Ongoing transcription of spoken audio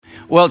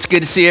Well, it's good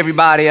to see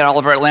everybody at all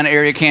of our Atlanta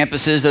area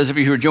campuses. Those of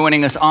you who are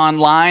joining us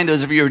online,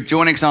 those of you who are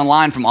joining us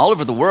online from all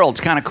over the world,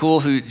 it's kind of cool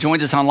who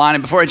joins us online.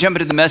 And before I jump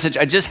into the message,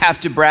 I just have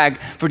to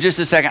brag for just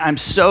a second. I'm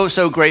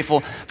so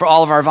grateful for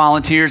all of our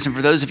volunteers and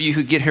for those of you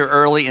who get here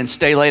early and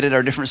stay late at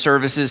our different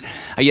services.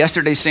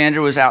 Yesterday,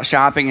 Sandra was out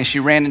shopping and she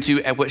ran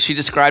into what she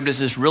described as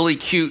this really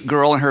cute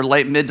girl in her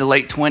mid to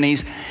late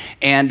 20s.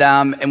 And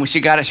when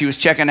she got it, she was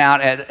checking out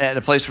at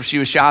a place where she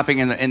was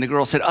shopping, and the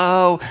girl said,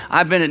 "Oh,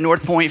 I've been at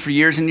North Point for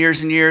years and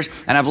years and years,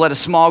 and I've led a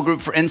small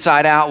group for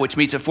Inside Out, which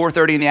meets at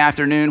 4:30 in the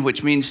afternoon,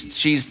 which means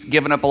she's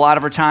given up a lot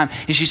of her time."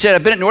 And she said,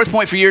 "I've been at North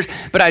Point for years,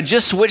 but I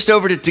just switched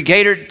over to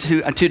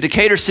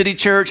Decatur City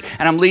Church,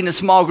 and I'm leading a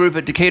small group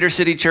at Decatur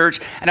City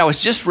Church." And I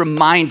was just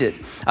reminded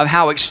of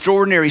how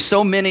extraordinary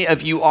so many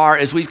of you are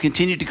as we've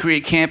continued to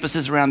create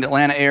campuses around the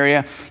Atlanta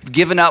area. You've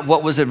given up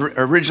what was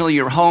originally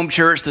your home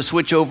church to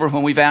switch over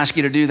when we've asked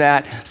you to do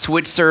that,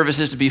 switch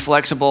services to be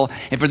flexible.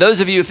 And for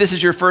those of you, if this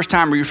is your first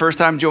time or your first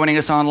time joining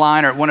us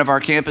online or at one of our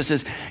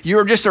campuses,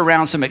 you're just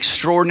around some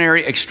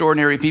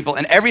extraordinary people.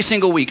 And every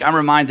single week, I'm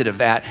reminded of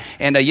that.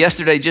 And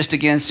yesterday, just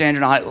again,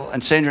 Sandra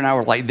and I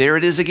were like, there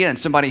it is again.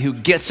 Somebody who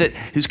gets it,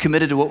 who's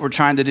committed to what we're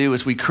trying to do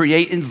is we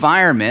create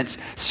environments,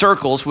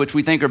 circles, which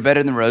we think are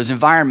better than rows,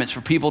 environments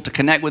for people to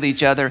connect with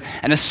each other,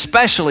 and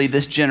especially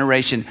this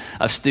generation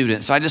of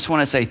students. So I just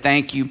want to say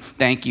thank you.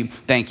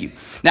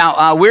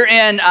 Now, we're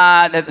in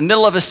the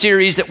middle of a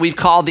series that we've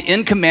called the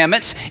End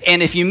Commandments.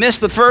 And if you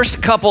missed the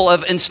first couple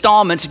of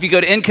installments, if you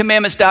go to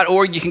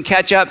endcommandments.org, you can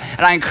catch up.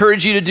 And I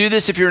encourage you to do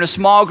this. If you're in a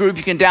small group,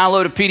 you can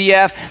download a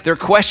PDF. There are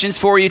questions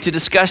for you to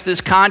discuss this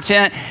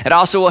content. It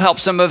also will help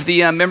some of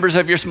the members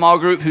of your small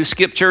group who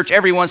skip church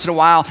every once in a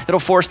while. It'll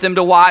force them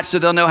to watch so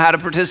they'll know how to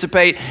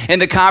participate in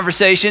the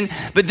conversation.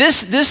 But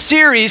this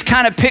series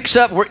kind of picks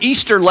up where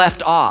Easter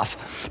left off.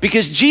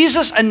 Because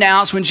Jesus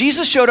announced, when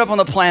Jesus showed up on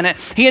the planet,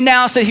 he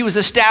announced that he was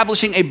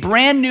establishing a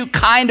brand new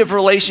kind of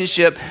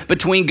relationship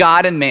between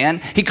God and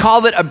man. He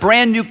called it a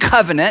brand new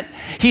covenant.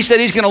 He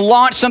said he's going to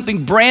launch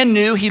something brand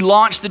new. He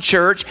launched the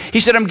church. He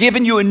said, "I'm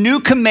giving you a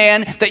new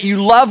command that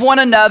you love one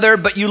another,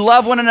 but you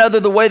love one another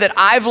the way that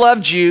I've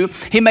loved you."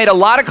 He made a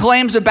lot of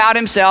claims about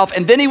himself,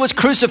 and then he was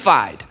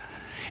crucified.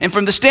 And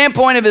from the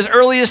standpoint of his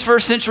earliest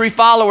first century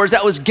followers,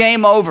 that was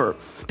game over.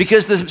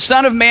 Because the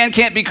Son of Man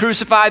can't be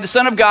crucified, the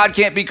Son of God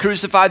can't be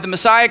crucified, the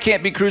Messiah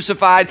can't be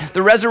crucified,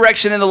 the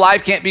resurrection and the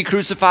life can't be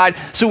crucified.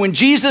 So when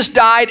Jesus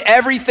died,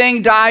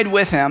 everything died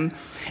with him.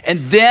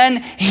 And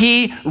then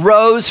he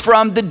rose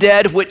from the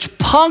dead, which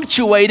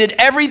punctuated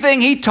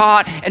everything he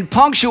taught and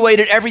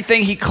punctuated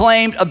everything he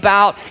claimed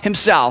about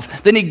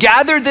himself. Then he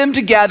gathered them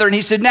together and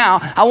he said,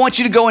 "Now, I want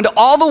you to go into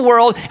all the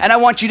world and I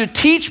want you to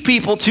teach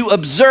people to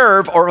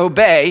observe or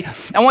obey.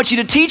 I want you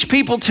to teach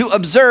people to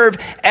observe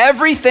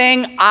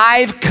everything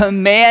I've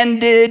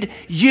commanded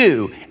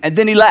you." And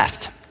then he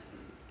left.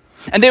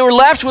 And they were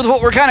left with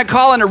what we're kind of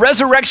calling a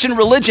resurrection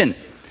religion.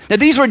 Now,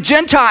 these were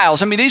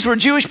Gentiles. These were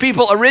Jewish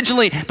people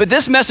originally, but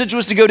this message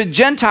was to go to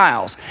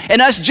Gentiles.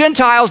 And us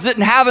Gentiles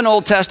didn't have an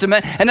Old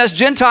Testament, and us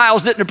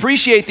Gentiles didn't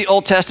appreciate the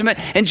Old Testament.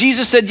 And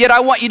Jesus said, "Yet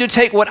I want you to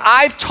take what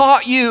I've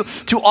taught you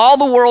to all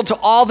the world, to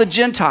all the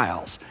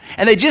Gentiles."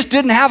 And they just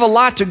didn't have a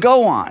lot to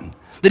go on.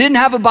 They didn't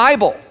have a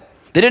Bible.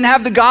 They didn't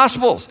have the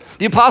Gospels.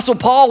 The Apostle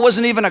Paul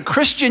wasn't even a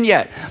Christian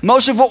yet.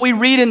 Most of what we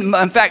read,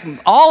 in fact,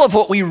 all of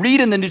what we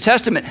read in the New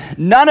Testament,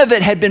 none of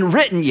it had been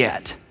written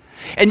yet.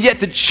 And yet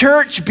the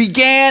church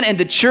began and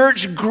the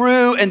church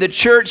grew and the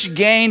church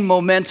gained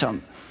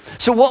momentum.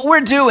 So what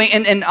we're doing,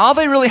 and all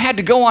they really had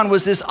to go on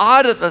was this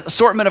odd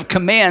assortment of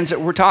commands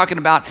that we're talking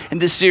about in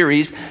this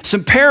series,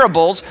 some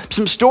parables,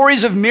 some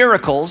stories of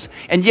miracles,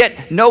 and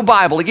yet no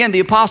Bible. Again, the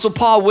Apostle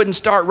Paul wouldn't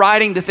start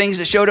writing the things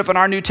that showed up in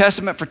our New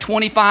Testament for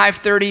 25,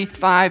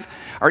 35,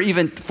 or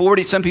even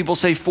 40, some people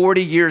say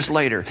 40 years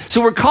later.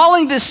 So we're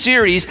calling this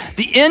series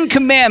the End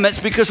Commandments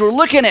because we're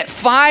looking at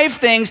 5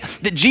 things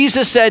that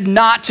Jesus said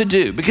not to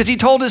do. Because he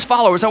told his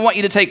followers, "I want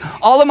you to take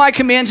all of my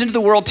commands into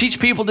the world,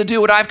 teach people to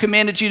do what I've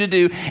commanded you to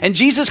do." And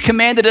Jesus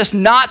commanded us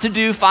not to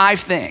do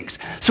 5 things.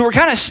 So we're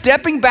kind of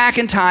stepping back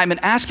in time and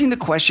asking the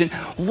question,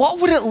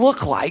 what would it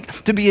look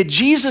like to be a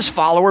Jesus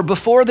follower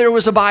before there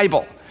was a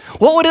Bible?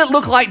 What would it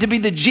look like to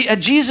be a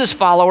Jesus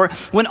follower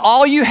when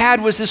all you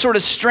had was this sort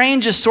of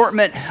strange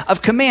assortment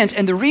of commands?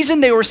 And the reason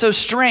they were so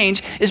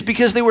strange is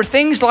because they were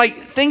things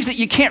that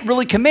you can't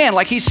really command.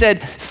 Like he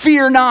said,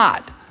 "Fear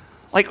not."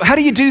 Like, how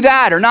do you do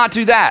that or not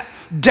do that?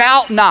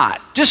 "Doubt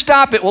not." Just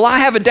stop it. "Well, I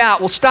have a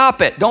doubt." Well,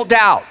 stop it. Don't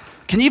doubt.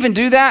 Can you even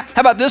do that? How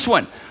about this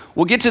one?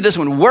 We'll get to this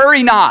one.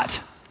 "Worry not."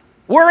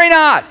 Worry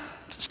not.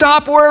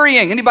 Stop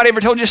worrying. Anybody ever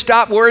told you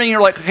stop worrying?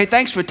 You're like, "Okay,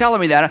 thanks for telling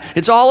me that.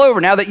 It's all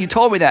over now that you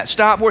told me that.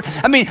 Stop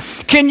worrying."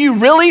 Can you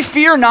really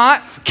fear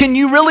not? Can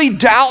you really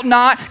doubt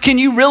not? Can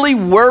you really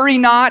worry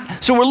not?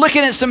 So we're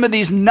looking at some of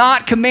these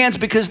not commands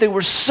because they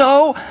were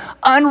so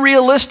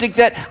unrealistic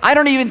that I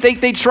don't even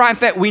think they tried. In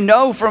fact, we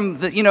know from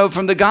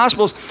the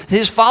Gospels,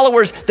 his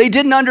followers, they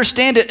didn't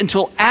understand it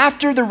until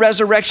after the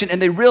resurrection,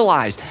 and they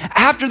realized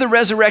after the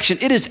resurrection,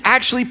 it is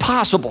actually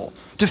possible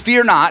to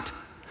fear not,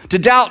 to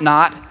doubt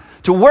not,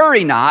 to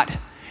worry not,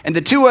 And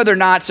the two other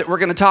knots that we're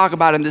going to talk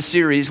about in this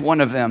series,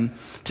 one of them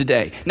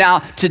today. Now,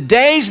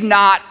 today's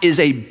knot is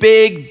a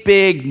big,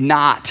 big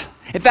knot.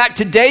 In fact,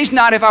 today's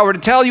knot, if I were to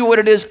tell you what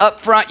it is up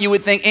front, you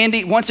would think,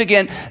 Andy, once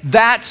again,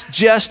 that's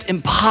just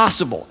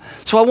impossible.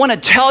 So I want to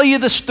tell you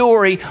the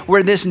story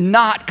where this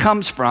knot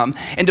comes from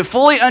and to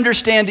fully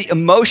understand the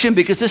emotion,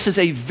 because this is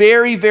a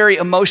very, very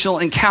emotional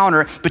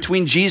encounter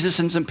between Jesus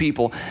and some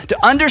people.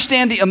 To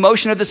understand the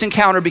emotion of this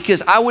encounter,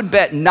 because I would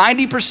bet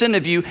 90%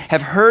 of you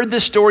have heard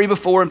this story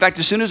before. In fact,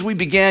 as soon as we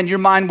begin, your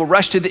mind will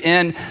rush to the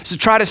end. So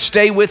try to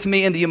stay with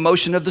me in the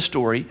emotion of the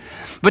story.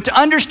 But to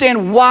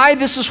understand why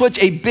this is such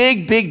a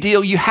big, big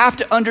deal, you have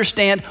to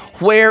understand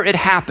where it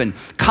happened.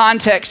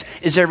 Context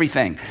is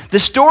everything. The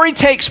story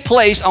takes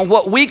place on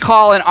what we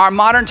call in our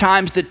modern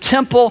times the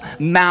Temple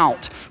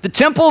Mount. The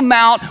Temple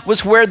Mount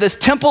was where the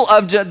temple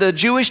of the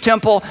Jewish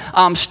temple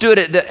stood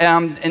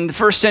in the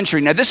first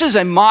century. Now, this is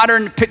a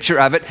modern picture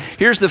of it.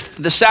 Here's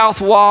the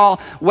south wall,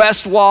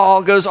 west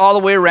wall, goes all the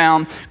way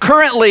around.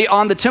 Currently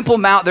on the Temple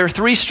Mount, there are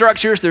three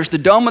structures. There's the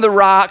Dome of the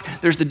Rock,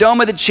 there's the Dome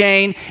of the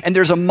Chain, and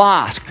there's a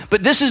mosque.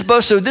 But this is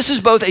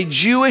both a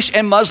Jewish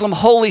and Muslim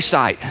holy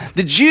site.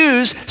 The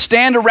Jews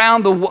stand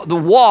around the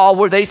wall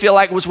where they feel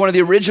like was one of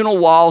the original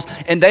walls,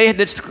 and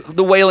that's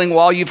the Wailing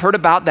Wall. You've heard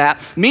about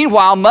that.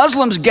 Meanwhile,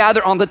 Muslims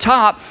gather on the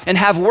top and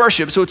have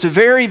worship. So it's a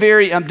very,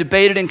 very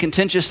debated and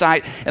contentious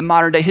site in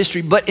modern day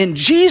history. But in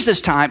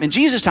Jesus' time, in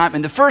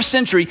the first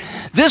century,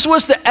 this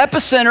was the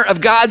epicenter of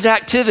God's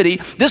activity.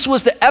 This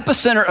was the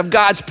epicenter of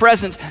God's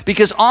presence,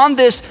 because on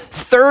this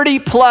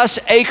 30-plus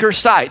acre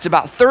site, it's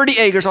about 30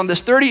 acres, on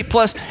this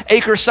 30-plus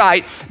acre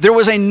site, there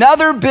was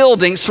another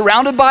building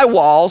surrounded by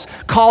walls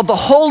called the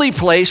Holy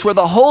Place, where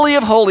the Holy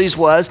of Holies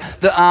was,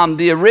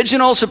 the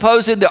original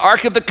the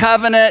Ark of the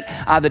Covenant,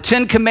 the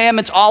Ten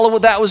Commandments, all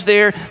of that was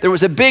there. There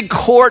was a big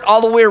court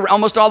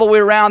almost all the way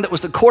around that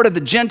was the court of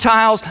the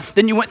Gentiles.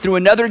 Then you went through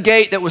another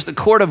gate that was the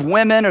court of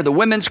women, or the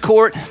women's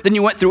court. Then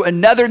you went through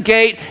another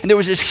gate, and there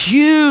was this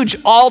huge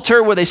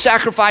altar where they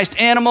sacrificed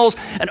animals.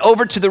 And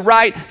over to the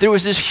right, there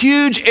was this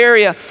huge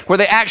area where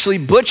they actually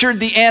butchered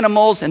the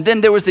animals. And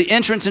then there was the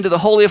entrance into the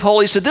Holy of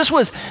Holies. So this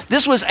was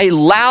a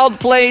loud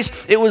place.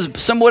 It was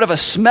somewhat of a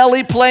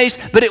smelly place,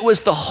 but it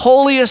was the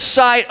holiest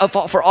site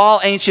for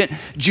all ancient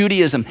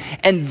Judaism.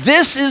 And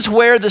this is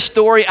where the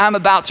story I'm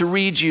about to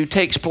read you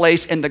takes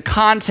place, and the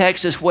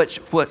context is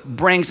what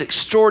brings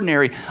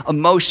extraordinary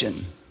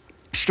emotion.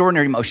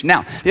 Extraordinary emotion.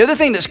 Now, the other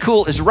thing that's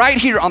cool is right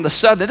here on the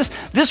southern,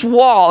 this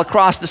wall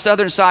across the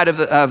southern side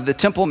of the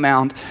Temple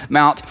Mount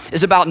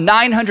is about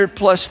 900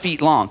 plus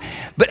feet long.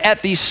 But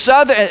at the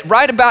southern,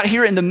 right about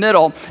here in the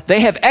middle, they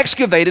have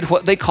excavated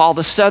what they call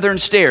the southern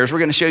stairs. We're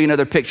going to show you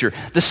another picture.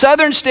 The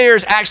southern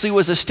stairs actually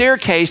was a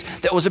staircase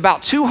that was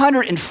about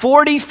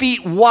 240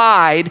 feet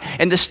wide,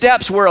 and the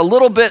steps were a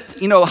little bit,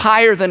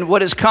 higher than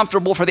what is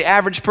comfortable for the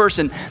average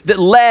person, that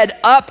led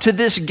up to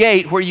this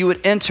gate where you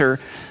would enter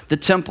the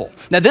temple.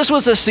 Now, this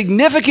was a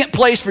significant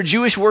place for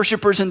Jewish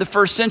worshipers in the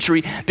first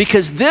century,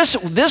 because this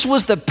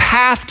was the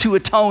path to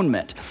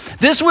atonement.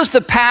 This was the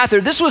path,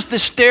 or this was the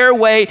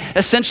stairway,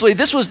 essentially.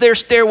 This was their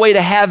stairway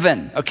to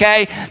heaven,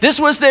 okay?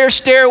 This was their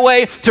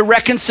stairway to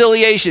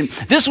reconciliation.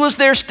 This was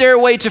their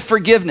stairway to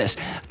forgiveness.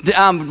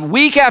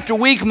 Week after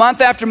week,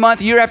 month after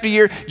month, year after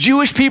year,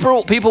 Jewish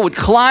people would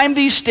climb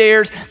these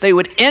stairs. They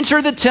would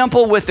enter the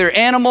temple with their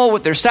animal,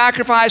 with their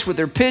sacrifice, with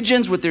their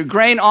pigeons, with their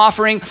grain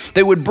offering.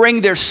 They would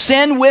bring their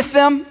sin with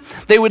them.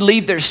 They would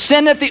leave their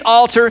sin at the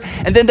altar,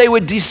 and then they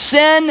would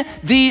descend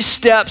these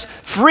steps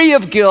free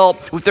of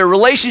guilt, with their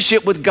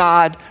relationship with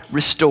God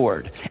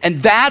restored.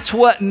 And that's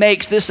what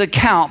makes this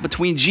account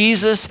between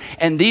Jesus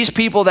and these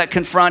people that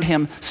confront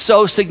him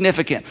so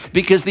significant,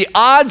 because the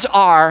odds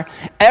are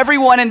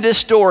everyone in this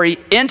story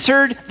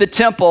entered the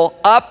temple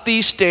up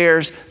these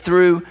stairs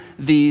through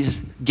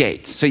these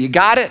gates. So you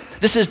got it?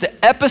 This is the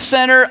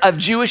epicenter of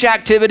Jewish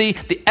activity,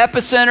 the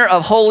epicenter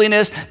of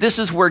holiness. This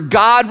is where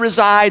God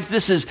resides.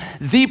 This is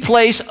the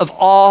place of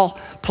all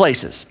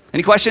places.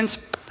 Any questions?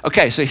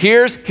 Okay, so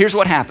here's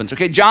what happens.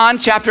 Okay, John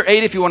chapter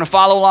 8, if you want to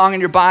follow along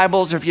in your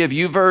Bibles, or if you have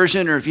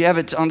YouVersion, or if you have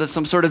it on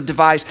some sort of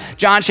device.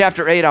 John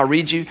chapter 8, I'll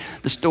read you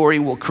the story.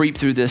 We'll creep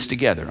through this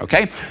together,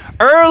 okay?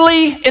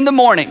 Early in the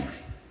morning,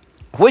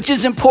 which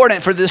is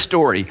important for this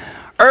story.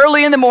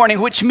 Early in the morning,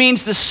 which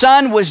means the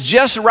sun was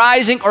just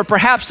rising, or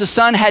perhaps the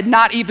sun had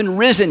not even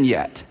risen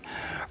yet.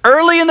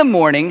 Early in the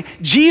morning,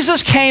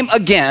 Jesus came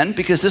again,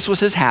 because this was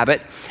his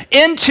habit,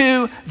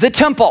 into the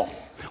temple,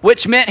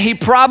 which meant he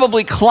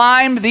probably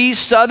climbed these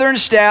southern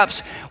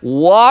steps,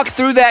 walked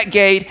through that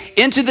gate,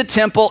 into the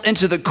temple,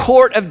 into the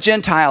court of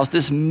Gentiles,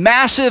 this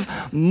massive,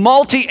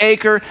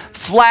 multi-acre,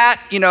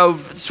 flat,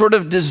 sort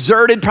of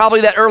deserted,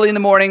 probably that early in the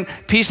morning,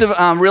 piece of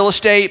real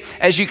estate.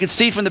 As you can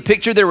see from the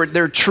picture, there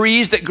were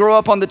trees that grow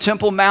up on the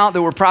Temple Mount.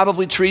 There were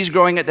probably trees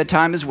growing at that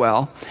time as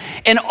well.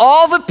 And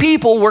all the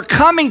people were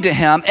coming to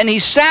him, and he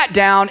sat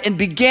down and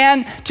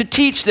began to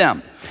teach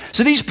them.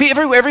 So these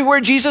people,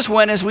 everywhere Jesus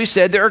went, as we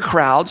said, there are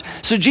crowds.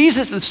 So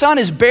Jesus, the sun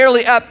is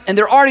barely up, and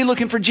they're already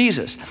looking for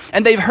Jesus.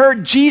 And they've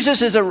heard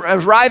Jesus is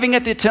arriving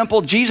at the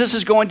temple. Jesus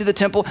is going to the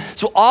temple.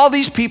 So all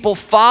these people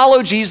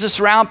follow Jesus,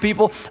 surround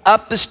people.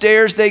 Up the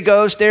stairs they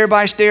go, stair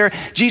by stair.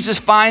 Jesus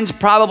finds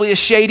probably a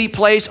shady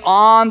place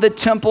on the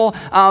temple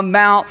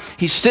mount.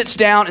 He sits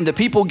down, and the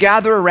people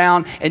gather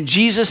around, and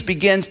Jesus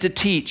begins to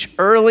teach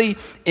early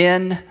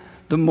in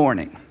the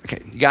morning.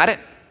 Okay, you got it?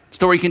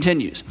 Story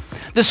continues.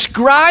 The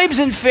scribes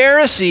and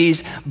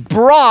Pharisees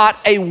brought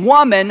a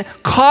woman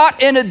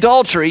caught in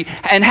adultery,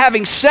 and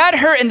having set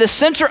her in the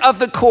center of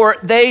the court,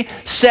 they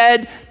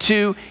said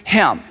to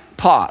him,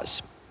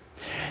 pause.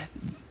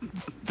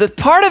 The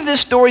part of this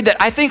story that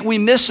I think we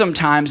miss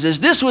sometimes is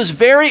this was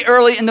very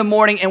early in the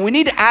morning, and we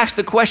need to ask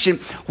the question,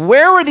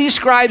 where were these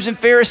scribes and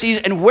Pharisees,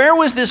 and where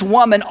was this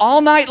woman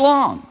all night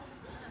long?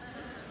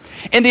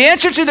 And the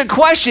answer to the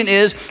question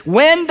is,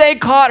 when they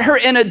caught her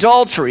in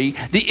adultery,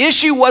 the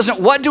issue wasn't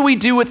what do we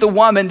do with the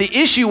woman? The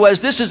issue was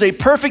this is a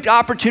perfect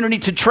opportunity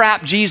to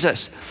trap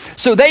Jesus.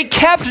 So they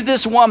kept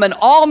this woman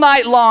all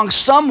night long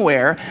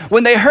somewhere.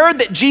 When they heard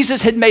that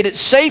Jesus had made it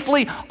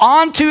safely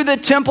onto the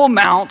Temple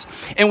Mount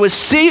and was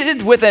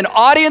seated with an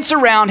audience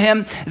around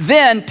him,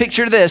 then,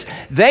 picture this,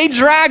 they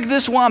dragged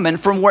this woman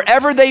from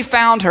wherever they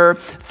found her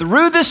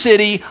through the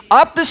city,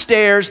 up the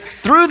stairs,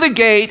 through the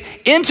gate,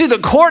 into the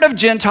court of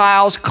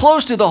Gentiles, close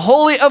to the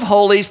Holy of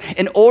Holies,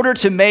 in order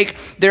to make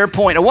their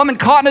point. A woman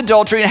caught in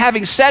adultery, and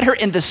having set her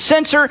in the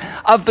center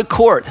of the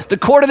court of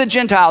the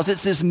Gentiles.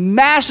 It's this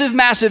massive,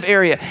 massive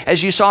area,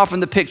 as you saw from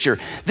the picture.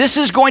 This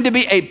is going to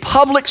be a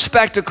public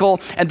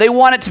spectacle, and they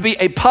want it to be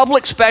a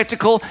public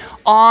spectacle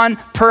on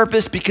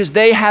purpose because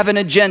they have an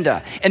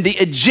agenda. And the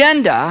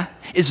agenda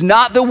is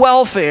not the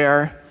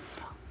welfare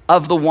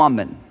of the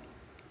woman.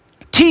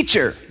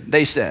 Teacher,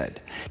 they said.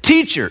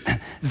 Teacher,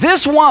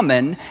 this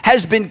woman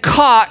has been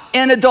caught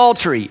in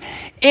adultery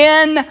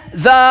in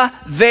the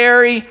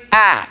very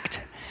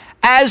act.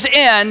 As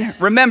in,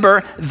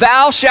 remember,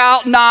 thou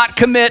shalt not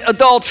commit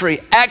adultery.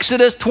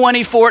 Exodus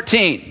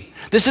 20:14.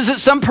 This isn't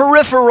some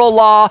peripheral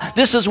law.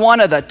 This is one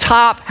of the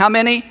top, how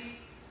many?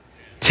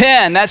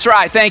 10, that's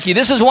right, thank you.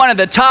 This is one of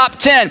the top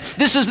 10.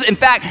 This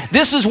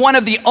is one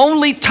of the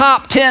only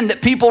top 10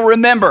 that people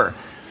remember.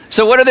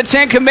 So what are the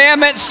 10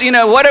 commandments?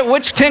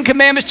 Which 10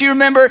 commandments do you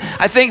remember?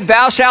 I think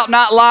thou shalt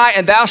not lie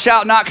and thou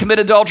shalt not commit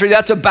adultery.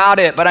 That's about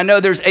it, but I know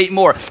there's 8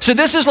 more. So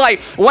this is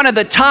like one of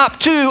the top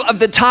 2 of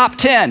the top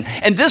 10.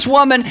 And this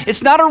woman,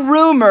 it's not a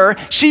rumor,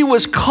 she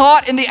was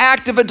caught in the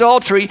act of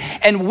adultery,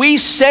 and we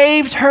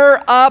saved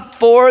her up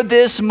for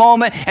this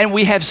moment, and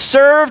we have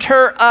served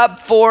her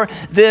up for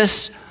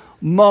this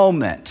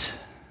moment.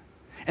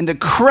 And the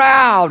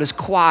crowd is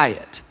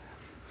quiet.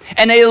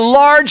 And a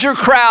larger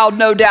crowd,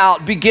 no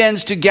doubt,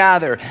 begins to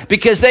gather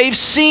because they've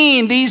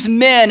seen these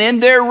men in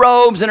their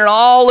robes and in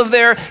all of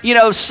their,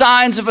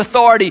 signs of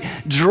authority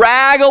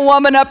drag a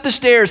woman up the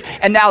stairs.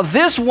 And now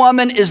this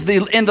woman is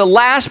in the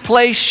last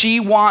place she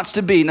wants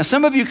to be. Now,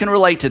 some of you can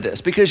relate to this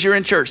because you're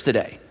in church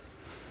today.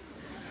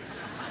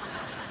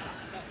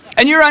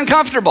 And you're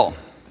uncomfortable.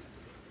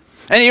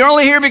 And you're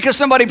only here because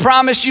somebody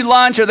promised you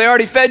lunch, or they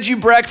already fed you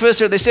breakfast,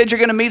 or they said you're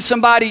going to meet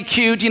somebody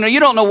cute. You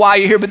don't know why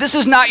you're here, but this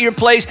is not your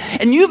place.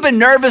 And you've been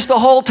nervous the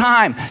whole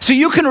time. So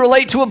you can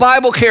relate to a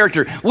Bible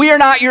character. We are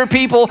not your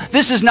people.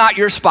 This is not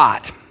your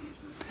spot.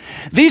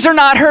 These are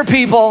not her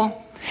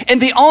people.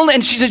 And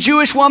she's a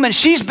Jewish woman.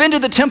 She's been to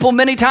the temple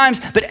many times,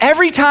 but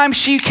every time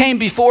she came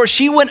before,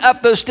 she went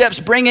up those steps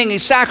bringing a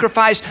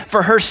sacrifice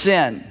for her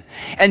sin.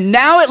 And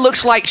now it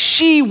looks like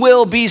she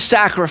will be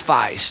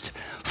sacrificed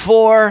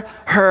for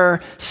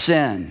her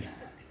sin.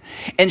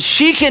 And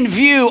she can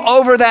view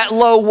over that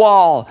low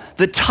wall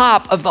the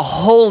top of the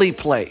holy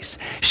place.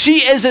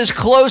 She is as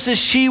close as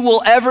she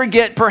will ever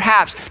get,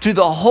 perhaps, to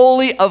the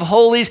Holy of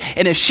Holies.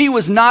 And if she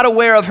was not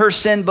aware of her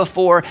sin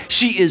before,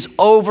 she is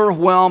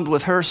overwhelmed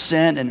with her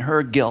sin and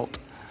her guilt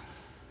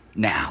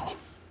now.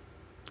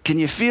 Can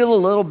you feel a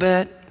little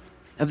bit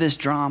of this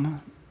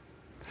drama?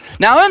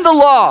 Now in the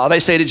law, they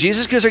say to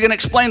Jesus, because they're going to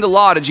explain the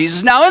law to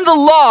Jesus. Now in the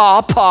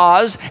law,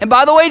 pause, and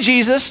by the way,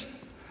 Jesus,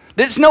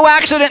 it's no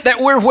accident that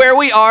we're where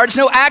we are. It's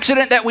no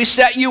accident that we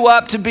set you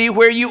up to be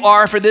where you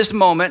are for this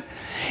moment.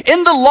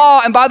 In the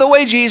law, and by the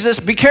way, Jesus,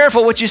 be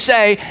careful what you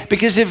say,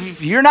 because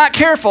if you're not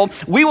careful,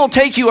 we will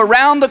take you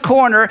around the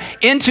corner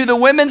into the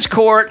women's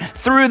court,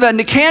 through the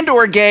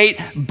Nicanor gate,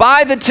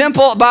 by the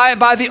temple,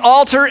 by the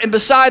altar, and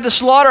beside the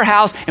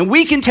slaughterhouse, and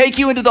we can take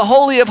you into the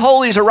Holy of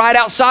Holies or right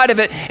outside of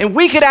it, and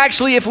we could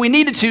actually, if we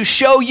needed to,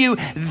 show you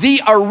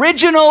the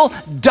original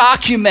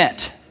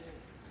document.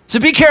 So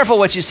be careful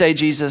what you say,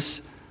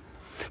 Jesus.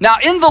 Now,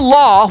 in the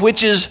law,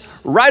 which is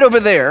right over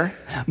there,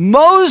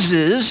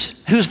 Moses,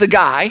 who's the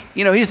guy,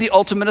 he's the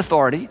ultimate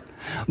authority.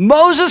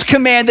 Moses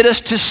commanded us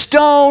to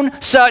stone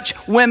such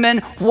women.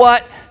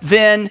 What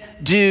then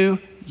do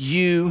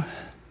you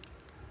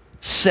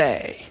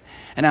say?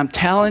 And I'm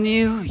telling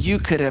you, you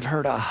could have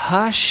heard a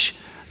hush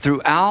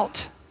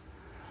throughout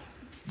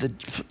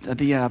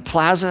the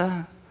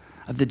plaza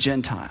of the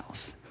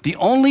Gentiles. The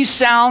only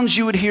sounds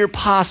you would hear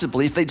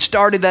possibly, if they'd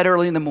started that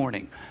early in the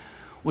morning,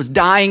 was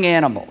dying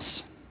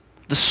animals,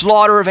 the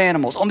slaughter of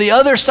animals on the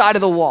other side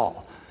of the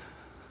wall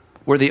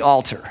where the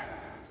altar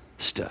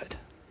stood.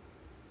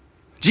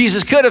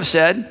 Jesus could have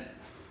said,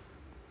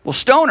 well,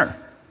 stone her.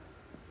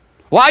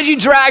 Why'd you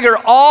drag her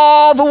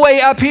all the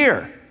way up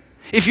here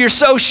if you're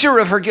so sure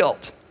of her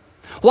guilt?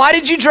 Why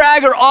did you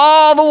drag her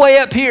all the way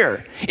up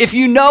here if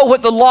you know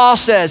what the law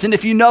says and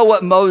if you know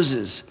what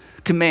Moses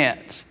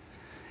commands?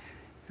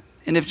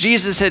 And if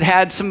Jesus had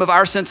had some of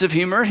our sense of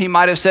humor, he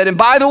might have said, and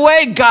by the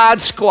way,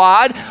 God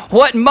squad,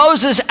 what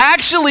Moses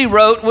actually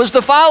wrote was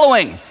the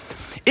following.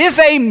 If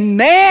a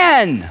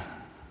man,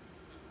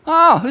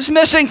 who's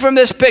missing from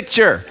this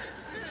picture?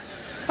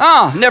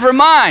 Oh, never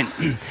mind.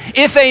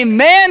 If a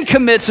man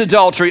commits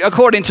adultery,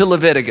 according to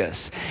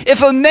Leviticus,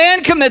 if a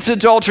man commits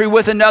adultery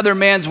with another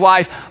man's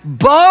wife,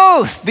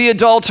 both the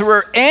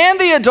adulterer and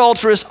the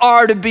adulteress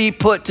are to be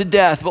put to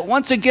death. But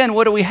once again,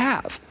 what do we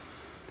have?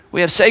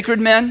 We have sacred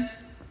men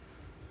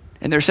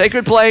in their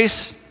sacred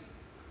place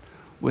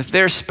with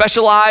their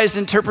specialized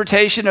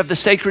interpretation of the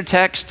sacred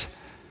text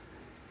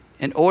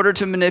in order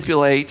to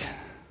manipulate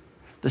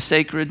the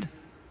sacred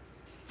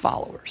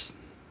followers.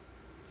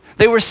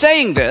 They were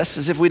saying this,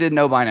 as if we didn't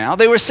know by now,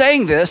 they were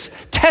saying this,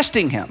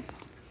 testing him,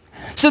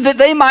 so that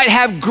they might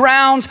have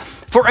grounds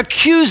for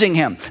accusing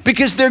him,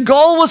 because their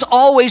goal was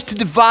always to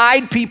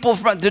divide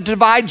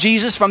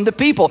Jesus from the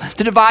people,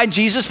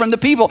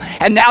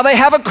 And now they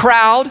have a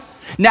crowd.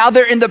 Now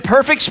they're in the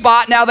perfect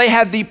spot. Now they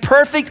have the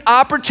perfect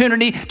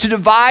opportunity to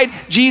divide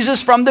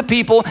Jesus from the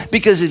people,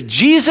 because if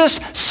Jesus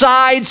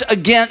sides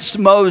against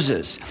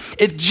Moses,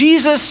 if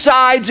Jesus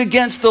sides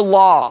against the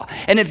law,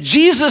 and if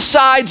Jesus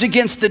sides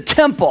against the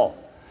temple,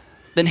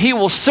 then he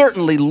will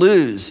certainly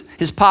lose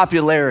his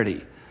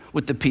popularity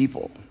with the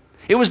people.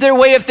 It was their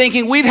way of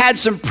thinking, we've had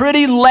some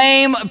pretty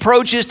lame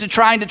approaches to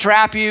trying to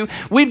trap you.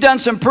 We've done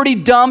some pretty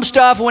dumb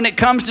stuff when it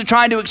comes to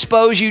trying to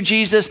expose you,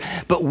 Jesus,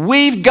 but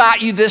we've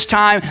got you this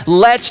time.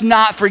 Let's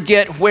not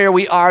forget where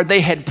we are. They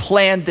had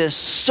planned this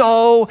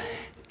so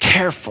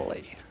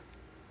carefully.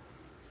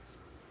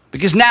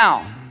 Because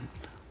now,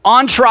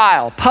 on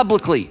trial,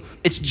 publicly,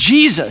 it's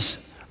Jesus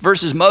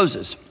versus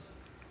Moses.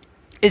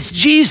 It's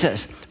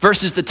Jesus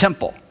versus the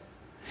temple.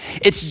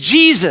 It's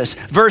Jesus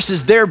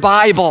versus their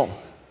Bible.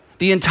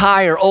 The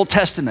entire Old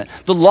Testament,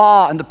 the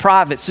law and the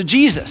prophets. So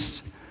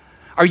Jesus,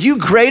 are you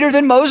greater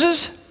than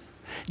Moses?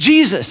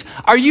 Jesus,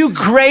 are you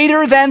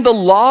greater than the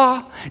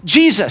law?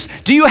 Jesus,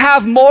 do you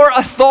have more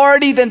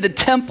authority than the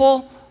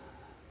temple?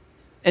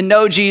 And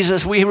no,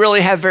 Jesus, we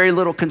really have very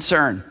little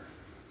concern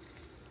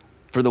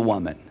for the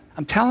woman.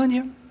 I'm telling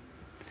you,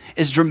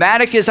 as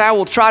dramatic as I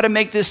will try to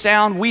make this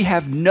sound, we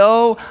have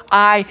no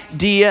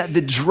idea the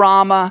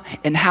drama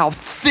and how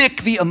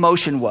thick the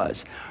emotion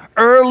was.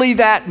 Early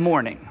that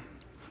morning,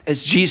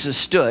 as Jesus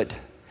stood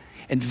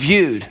and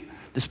viewed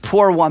this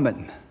poor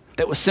woman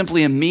that was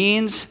simply a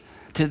means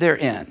to their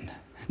end,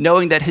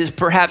 knowing that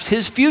perhaps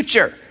his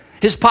future,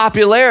 his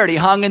popularity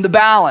hung in the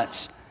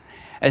balance,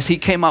 as he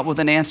came up with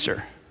an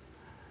answer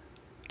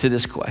to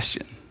this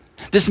question.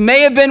 This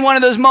may have been one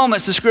of those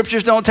moments, the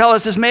scriptures don't tell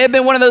us, this may have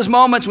been one of those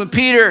moments when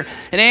Peter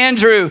and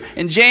Andrew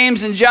and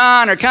James and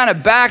John are kind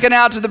of backing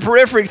out to the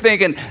periphery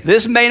thinking,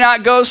 this may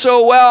not go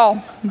so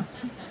well.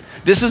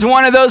 This is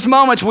one of those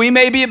moments. We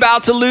may be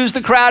about to lose the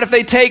crowd. If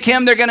they take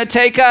him, they're going to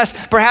take us.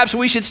 Perhaps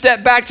we should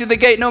step back to the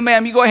gate. No,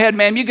 ma'am, you go ahead,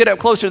 ma'am. You get up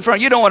closer to the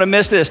front. You don't want to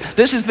miss this.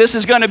 This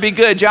is going to be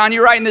good. John,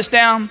 you writing this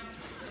down?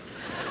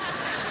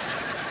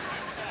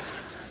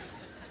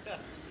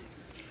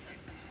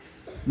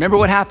 Remember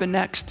what happened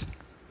next?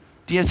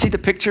 Do you see the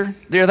picture?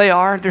 There they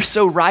are. They're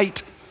so right.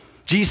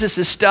 Jesus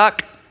is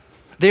stuck.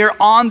 They're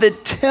on the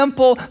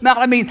Temple Mount.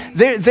 I mean,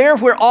 they're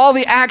where all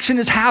the action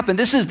has happened.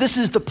 This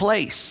is the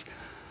place.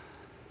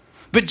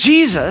 But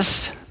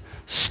Jesus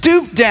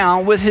stooped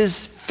down with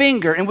his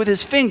finger and with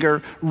his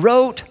finger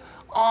wrote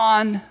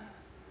on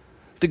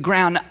the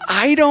ground.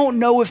 I don't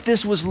know if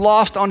this was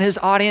lost on his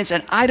audience,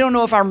 and I don't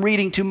know if I'm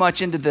reading too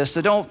much into this,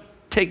 so don't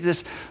take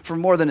this for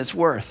more than it's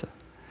worth.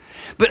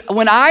 But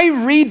when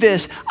I read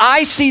this,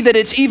 I see that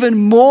it's even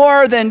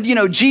more than,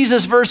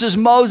 Jesus versus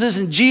Moses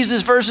and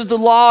Jesus versus the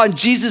law and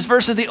Jesus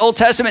versus the Old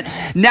Testament.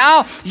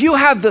 Now you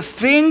have the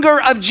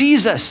finger of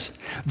Jesus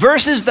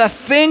versus the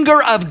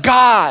finger of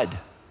God.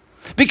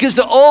 Because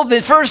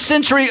the first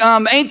century,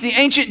 the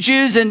ancient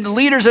Jews and the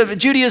leaders of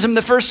Judaism,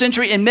 the first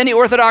century, and many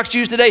Orthodox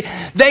Jews today,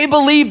 they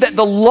believed that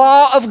the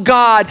law of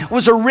God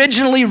was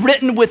originally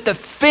written with the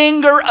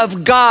finger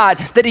of God,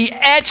 that he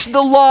etched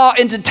the law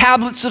into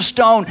tablets of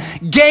stone,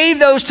 gave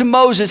those to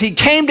Moses. He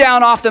came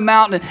down off the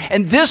mountain,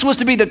 and this was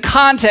to be the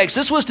context.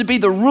 This was to be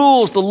the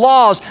rules, the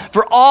laws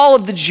for all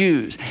of the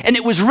Jews. And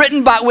it was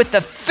written with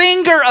the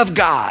finger of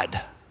God.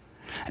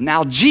 And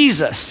now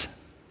Jesus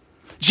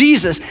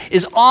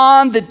is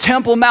on the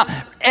Temple Mount,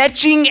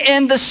 etching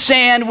in the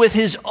sand with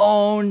his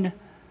own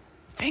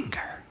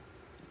finger.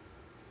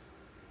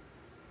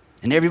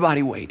 And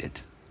everybody waited.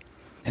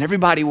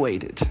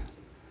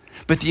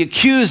 But the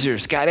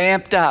accusers got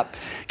amped up,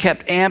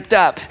 kept amped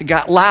up. It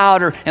got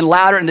louder and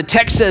louder. And the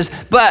text says,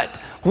 but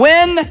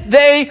when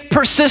they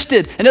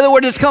persisted, in other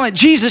words, it's coming,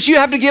 Jesus, you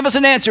have to give us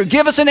an answer,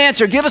 give us an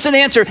answer, give us an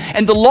answer.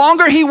 And the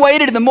longer he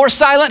waited, and the more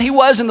silent he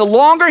was, and the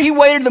longer he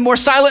waited, the more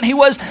silent he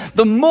was,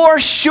 the more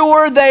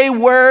sure they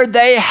were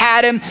they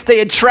had him, they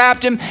had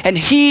trapped him, and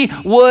he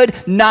would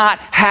not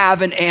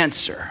have an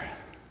answer.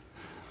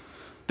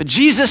 But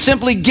Jesus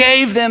simply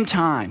gave them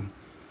time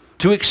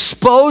to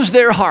expose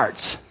their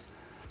hearts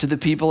to the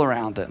people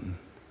around them.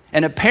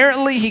 And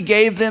apparently he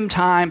gave them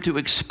time to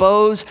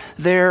expose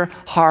their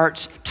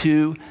hearts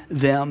to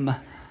themselves.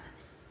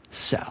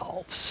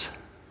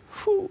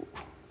 Whew.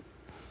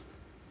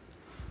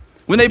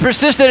 When they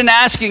persisted in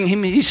asking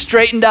him, he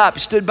straightened up,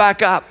 stood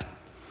back up,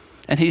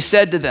 and he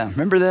said to them,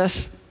 remember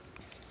this?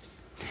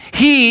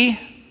 He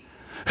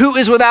who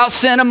is without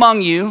sin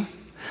among you,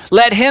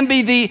 let him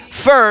be the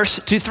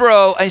first to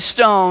throw a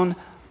stone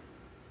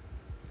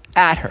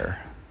at her.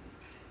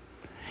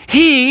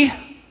 He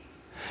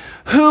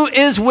who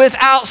is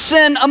without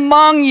sin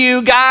among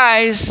you,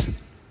 guys,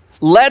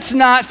 let's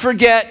not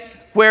forget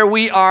where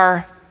we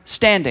are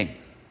standing.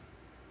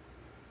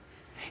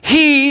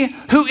 He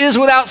who is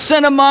without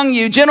sin among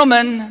you,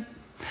 gentlemen,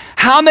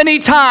 how many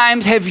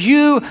times have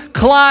you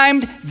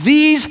climbed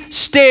these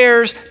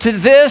stairs to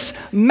this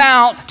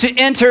mount to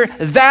enter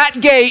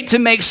that gate to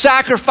make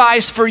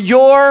sacrifice for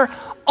your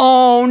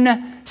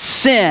own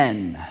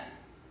sin?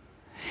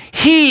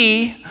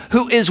 He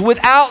who is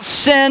without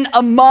sin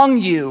among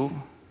you,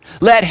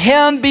 let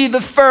him be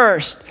the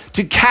first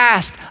to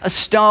cast a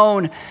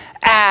stone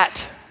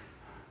at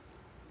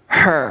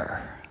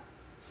her.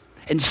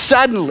 And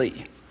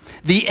suddenly,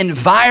 the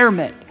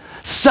environment,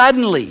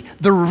 suddenly,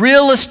 the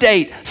real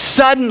estate,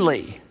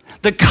 suddenly,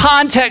 the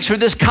context for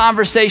this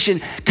conversation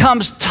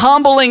comes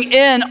tumbling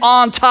in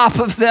on top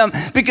of them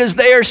because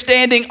they are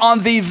standing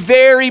on the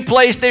very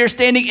place, they are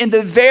standing in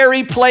the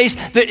very place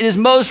that is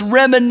most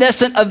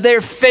reminiscent of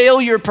their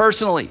failure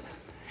personally.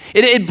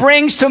 It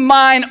brings to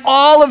mind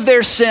all of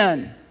their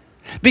sin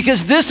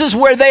because this is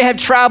where they have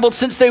traveled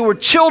since they were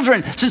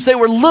children, since they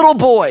were little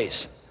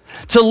boys,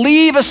 to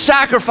leave a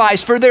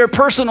sacrifice for their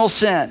personal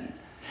sin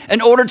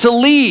in order to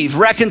leave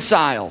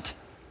reconciled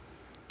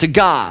to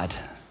God.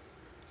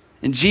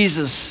 And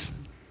Jesus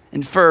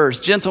infers,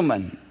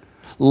 gentlemen,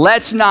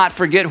 let's not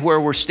forget where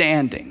we're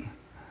standing.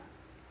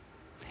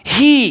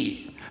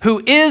 He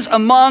who is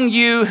among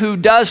you who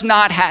does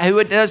not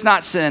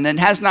sin and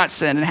has not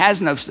sinned and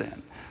has no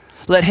sin,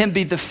 let him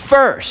be the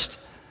first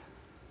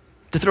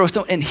to throw a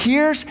stone. And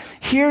here's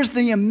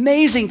the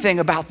amazing thing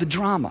about the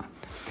drama.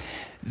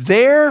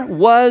 There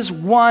was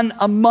one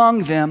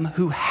among them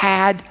who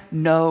had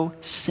no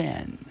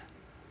sin.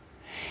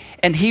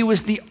 And he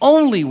was the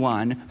only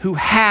one who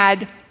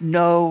had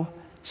no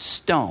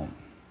stone.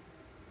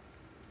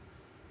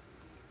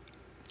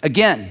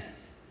 Again,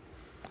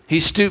 he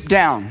stooped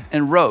down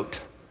and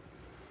wrote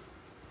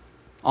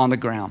on the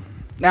ground.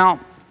 Now,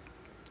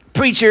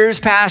 preachers,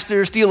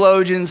 pastors,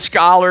 theologians,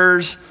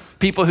 scholars,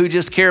 people who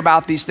just care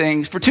about these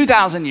things for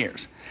 2,000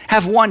 years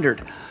have wondered,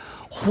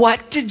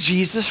 what did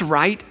Jesus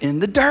write in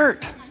the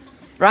dirt,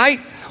 right?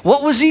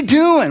 What was he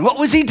doing? What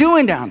was he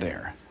doing down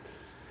there?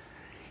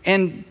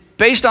 And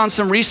based on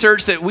some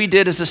research that we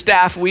did as a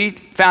staff, we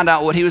found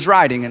out what he was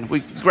writing, and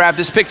we grabbed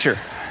this picture.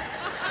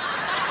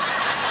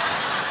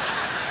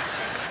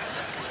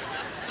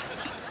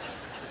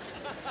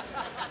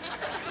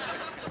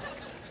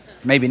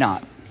 Maybe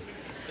not.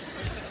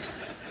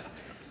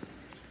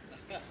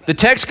 The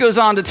text goes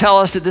on to tell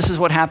us that this is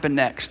what happened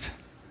next.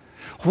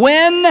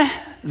 When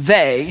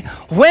they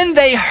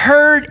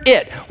heard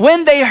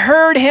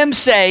him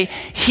say,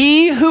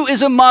 he who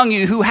is among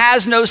you who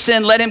has no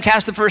sin, let him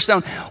cast the first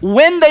stone.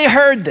 When they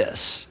heard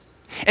this,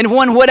 and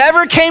when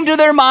whatever came to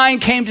their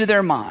mind,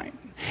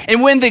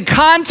 and when the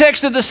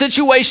context of the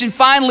situation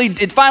finally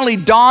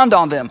dawned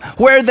on them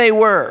where they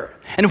were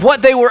and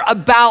what they were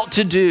about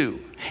to do,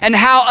 and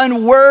how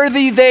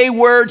unworthy they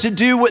were to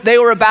do what they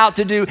were about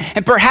to do,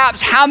 and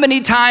perhaps how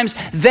many times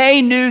they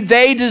knew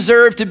they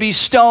deserved to be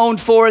stoned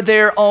for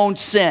their own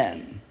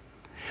sin.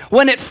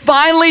 When it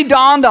finally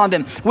dawned on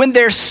them, when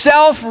their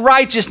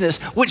self-righteousness,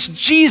 which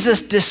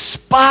Jesus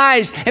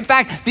despised, in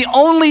fact, the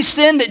only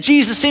sin that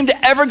Jesus seemed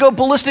to ever go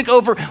ballistic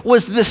over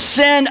was the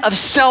sin of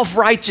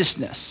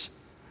self-righteousness.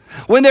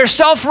 When their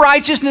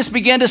self-righteousness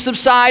began to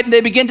subside and they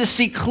began to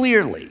see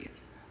clearly,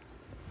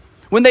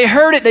 when they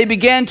heard it, they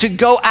began to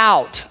go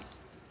out.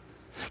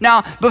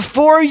 Now,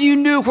 before you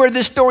knew where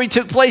this story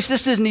took place,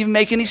 this doesn't even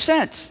make any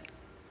sense.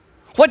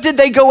 What did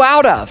they go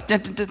out of?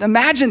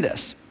 Imagine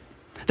this.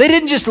 They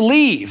didn't just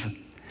leave.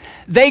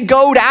 They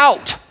goed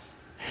out.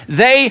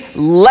 They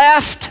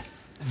left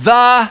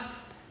the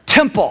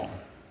temple.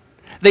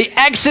 They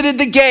exited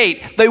the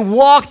gate. They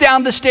walked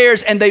down the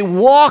stairs and they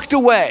walked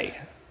away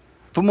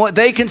from what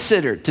they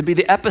considered to be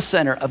the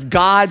epicenter of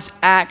God's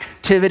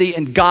activity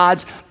and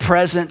God's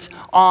presence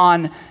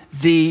on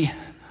the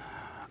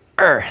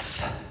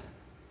earth.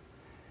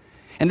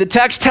 And the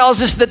text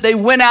tells us that they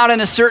went out in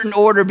a certain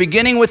order,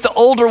 beginning with the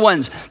older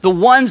ones, the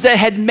ones that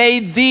had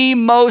made the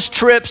most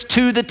trips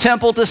to the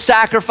temple to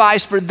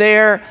sacrifice for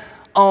their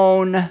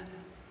own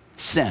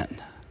sin.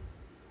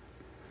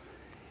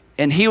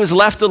 And he was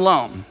left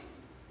alone,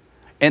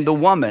 and the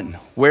woman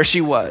where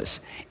she was,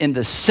 in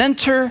the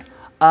center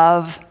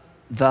of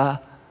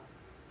the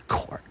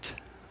court.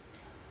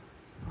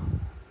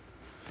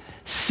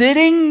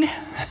 Sitting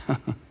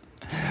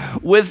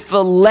with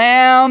the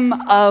Lamb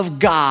of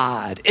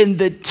God in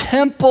the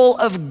temple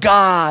of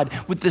God,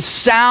 with the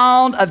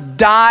sound of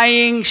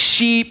dying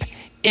sheep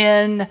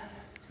in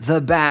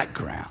the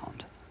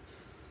background.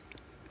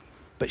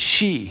 But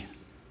she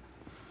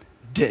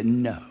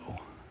didn't know.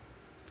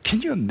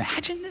 Can you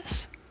imagine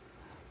this?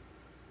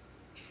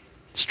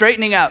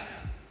 Straightening up,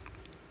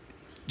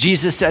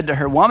 Jesus said to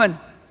her, "Woman,"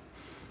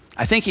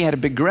 I think he had a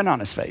big grin on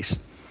his face.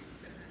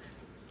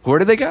 "Where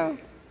did they go?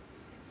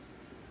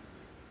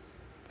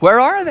 Where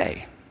are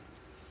they?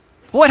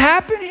 What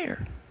happened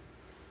here?"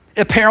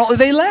 Apparently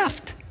they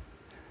left.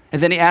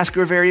 And then he asked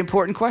her a very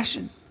important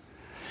question.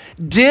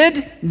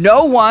 "Did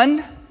no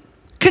one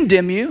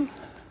condemn you?"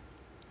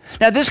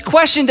 Now this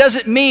question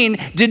doesn't mean,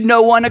 did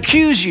no one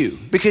accuse you?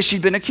 Because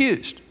she'd been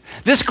accused.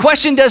 This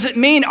question doesn't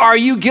mean, are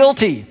you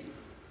guilty?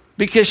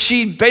 Because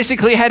she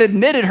basically had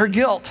admitted her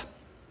guilt.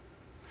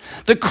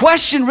 The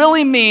question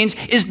really means,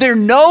 is there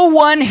no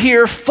one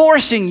here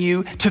forcing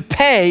you to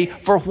pay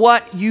for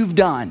what you've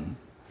done?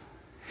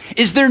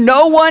 Is there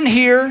no one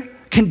here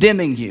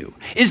condemning you?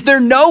 Is there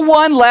no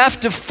one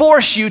left to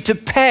force you to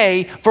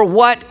pay for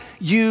what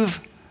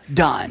you've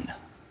done?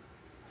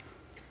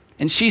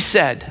 And she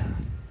said,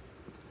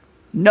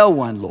 "No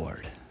one,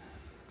 Lord."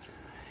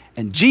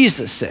 And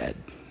Jesus said,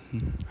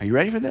 are you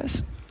ready for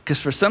this?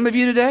 Because for some of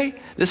you today,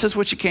 this is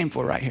what you came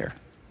for right here.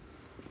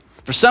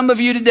 For some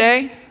of you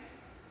today,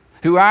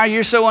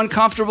 you're so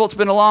uncomfortable, it's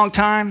been a long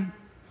time.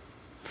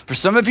 For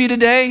some of you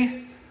today,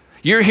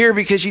 you're here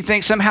because you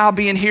think somehow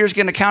being here is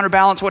going to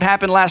counterbalance what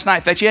happened last night.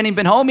 In fact, you hadn't even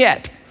been home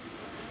yet.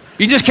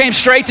 You just came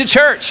straight to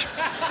church.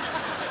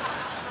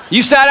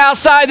 You sat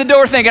outside the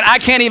door thinking, I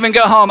can't even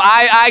go home.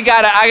 I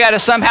gotta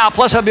somehow,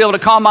 plus I'll be able to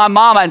call my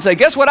mama and say,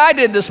 guess what I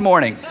did this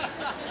morning?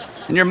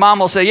 And your mom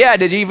will say, yeah,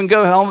 did you even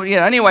go home?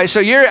 Anyway,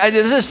 so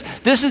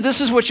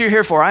this is what you're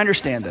here for. I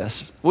understand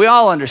this. We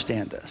all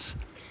understand this.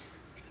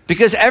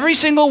 Because every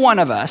single one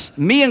of us,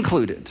 me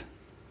included,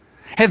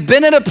 have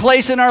been in a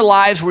place in our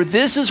lives where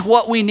this is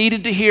what we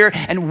needed to hear,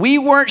 and we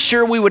weren't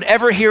sure we would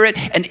ever hear it.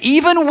 And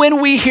even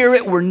when we hear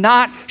it, we're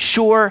not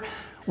sure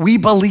we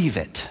believe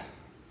it.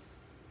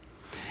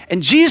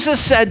 And Jesus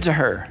said to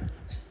her,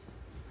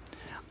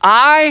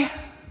 I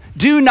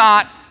do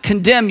not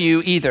condemn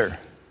you either.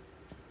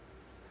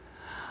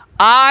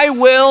 I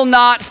will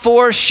not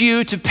force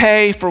you to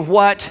pay for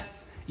what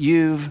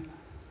you've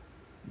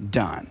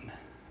done.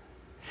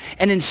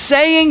 And in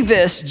saying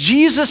this,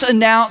 Jesus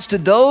announced to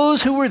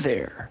those who were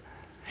there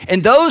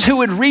and those who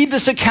would read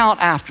this account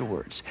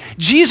afterwards,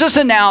 Jesus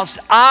announced,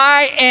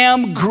 I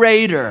am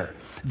greater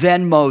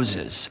than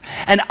Moses,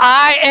 and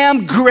I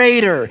am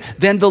greater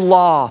than the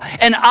law,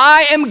 and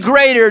I am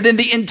greater than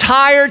the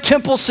entire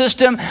temple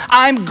system.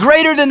 I'm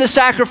greater than the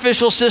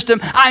sacrificial system.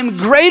 I'm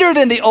greater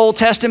than the Old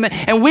Testament.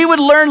 And we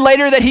would learn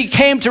later that he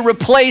came to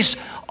replace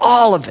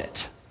all of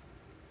it.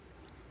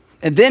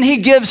 And then he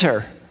gives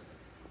her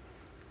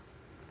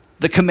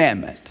the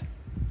commandment.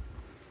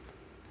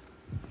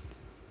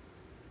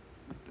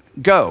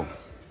 Go.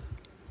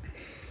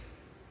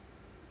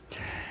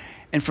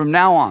 And from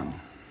now on,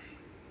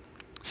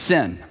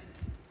 sin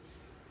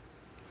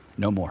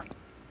no more.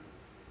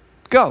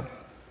 Go.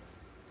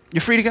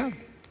 You're free to go.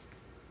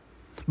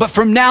 But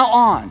from now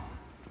on,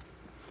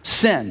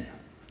 sin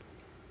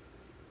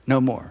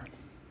no more.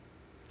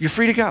 You're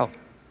free to go.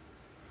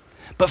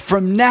 But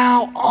from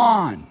now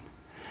on,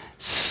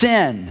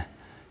 sin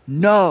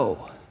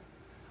no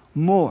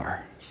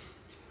more.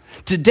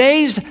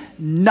 Today's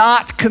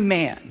not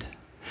command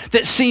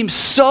that seems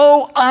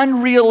so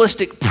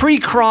unrealistic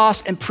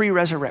pre-cross and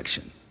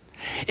pre-resurrection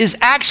is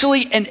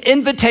actually an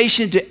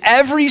invitation to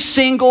every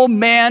single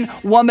man,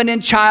 woman,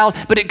 and child,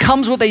 but it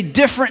comes with a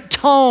different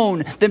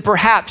tone than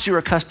perhaps you're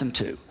accustomed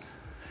to.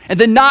 And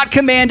the not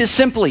command is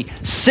simply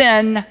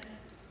sin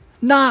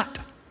not.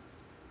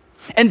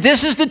 And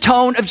this is the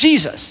tone of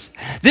Jesus.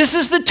 This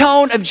is the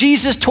tone of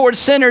Jesus towards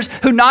sinners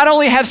who not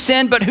only have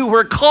sinned, but who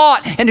were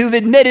caught and who've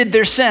admitted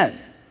their sin.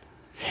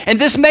 And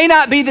this may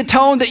not be the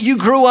tone that you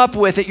grew up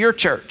with at your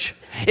church.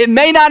 It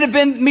may not have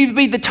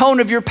be the tone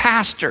of your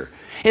pastor.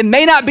 It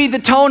may not be the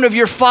tone of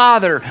your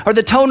father or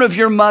the tone of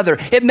your mother.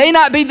 It may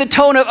not be the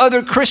tone of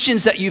other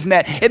Christians that you've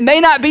met. It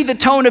may not be the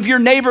tone of your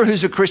neighbor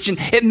who's a Christian.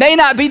 It may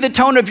not be the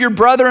tone of your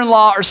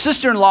brother-in-law or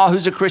sister-in-law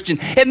who's a Christian.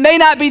 It may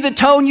not be the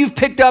tone you've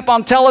picked up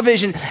on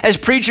television as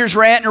preachers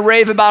rant and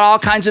rave about all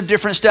kinds of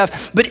different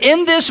stuff. But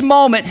in this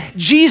moment,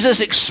 Jesus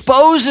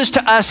exposes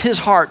to us his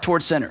heart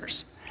towards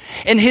sinners.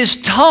 And his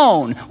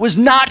tone was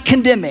not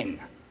condemning.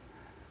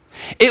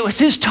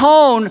 His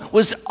tone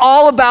was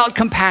all about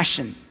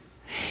compassion.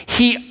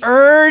 He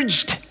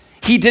urged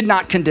he did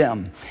not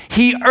condemn.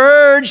 He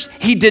urged,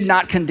 he did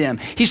not condemn.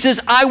 He says,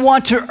 I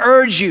want to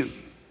urge you,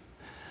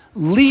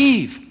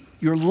 leave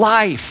your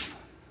life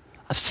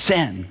of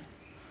sin.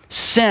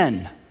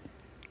 Sin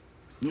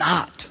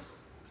not.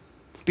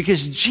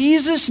 Because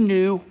Jesus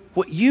knew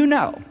what you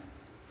know.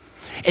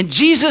 And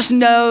Jesus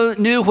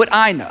knew what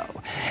I know.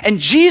 And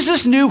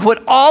Jesus knew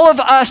what all of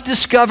us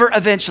discover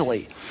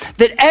eventually.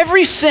 That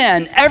every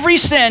sin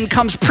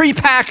comes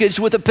prepackaged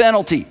with a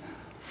penalty.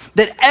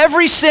 That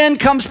every sin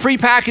comes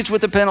prepackaged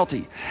with a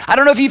penalty. I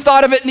don't know if you've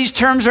thought of it in these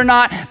terms or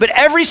not, but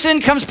every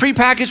sin comes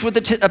prepackaged with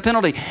a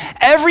penalty.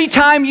 Every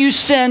time you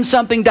sin,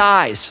 something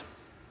dies.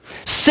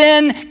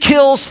 Sin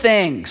kills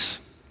things.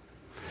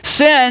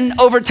 Sin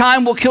over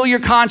time will kill your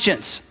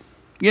conscience.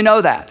 You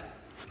know that.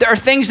 There are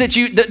things that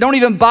don't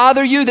even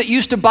bother you, that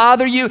used to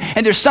bother you,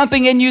 and there's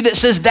something in you that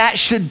says that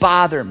should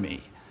bother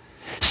me.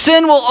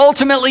 Sin will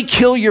ultimately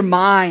kill your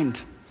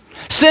mind.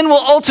 Sin will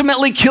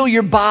ultimately kill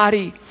your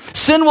body.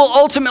 Sin will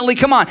ultimately,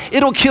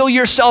 it'll kill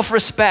your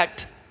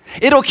self-respect.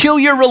 It'll kill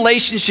your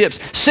relationships.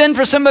 Sin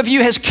for some of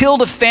you has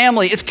killed a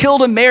family. It's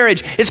killed a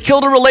marriage. It's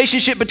killed a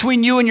relationship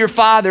between you and your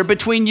father,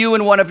 between you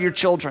and one of your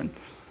children.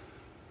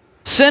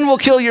 Sin will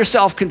kill your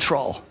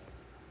self-control.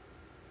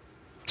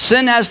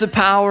 Sin has the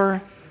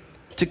power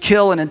to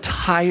kill an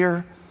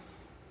entire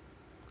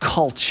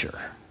culture.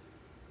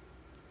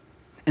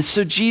 And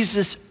so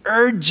Jesus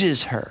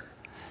urges her,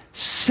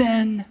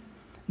 sin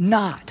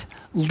not.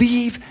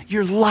 Leave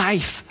your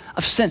life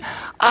of sin.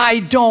 I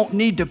don't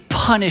need to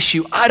punish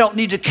you. I don't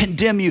need to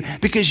condemn you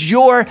because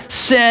your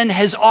sin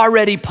has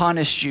already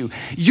punished you.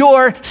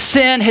 Your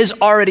sin has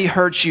already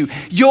hurt you.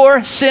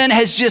 Your sin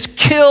has just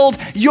killed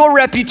your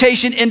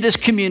reputation in this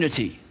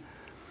community.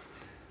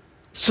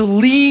 So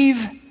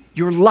leave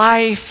your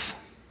life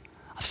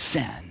of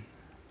sin.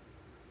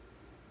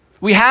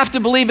 We have to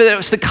believe that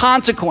it's the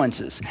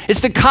consequences. It's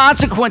the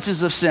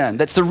consequences of sin.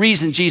 That's the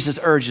reason Jesus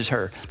urges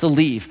her to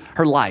leave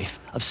her life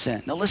of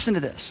sin. Now listen to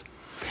this.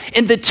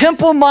 In the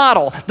temple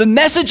model, the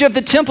message of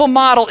the temple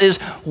model is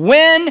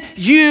when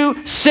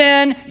you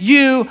sin,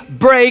 you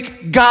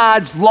break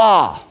God's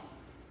law.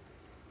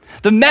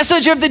 The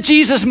message of the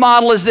Jesus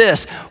model is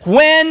this: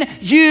 when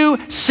you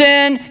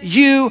sin,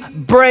 you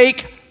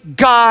break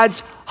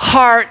God's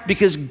heart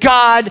because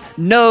God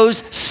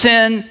knows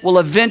sin will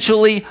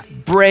eventually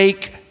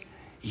break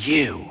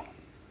you.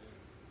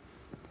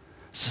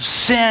 So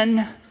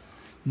sin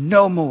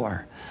no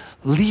more.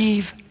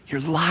 Leave your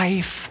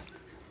life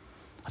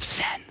of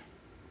sin.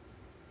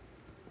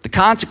 The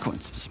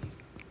consequences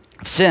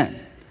of sin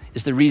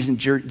is the reason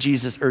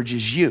Jesus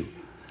urges you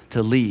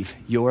to leave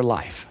your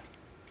life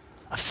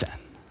of sin.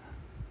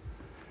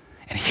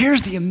 And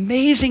here's the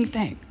amazing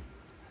thing.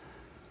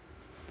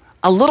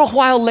 A little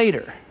while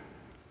later,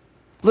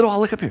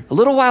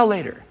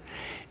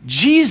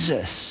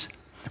 Jesus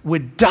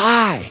would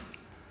die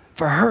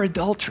for her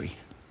adultery.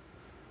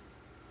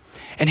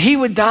 And he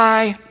would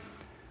die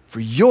for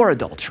your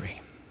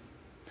adultery.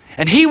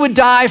 And he would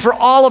die for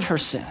all of her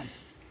sin.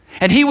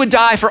 And he would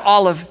die for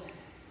all of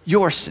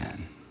your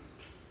sin.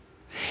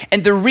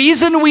 And the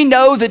reason we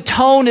know the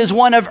tone is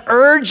one of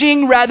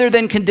urging rather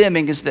than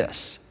condemning is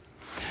this: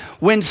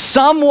 when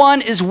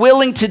someone is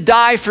willing to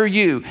die for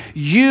you,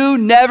 you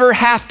never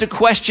have to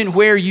question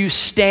where you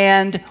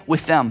stand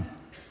with them.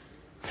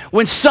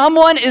 When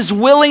someone is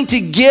willing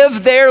to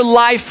give their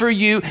life for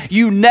you,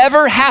 you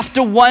never have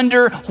to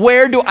wonder,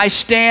 where do I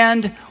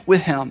stand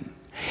with him?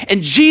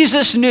 And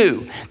Jesus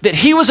knew that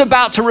he was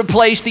about to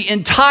replace the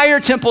entire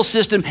temple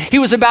system. He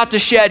was about to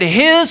shed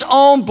his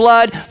own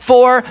blood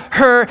for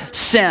her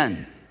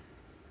sin.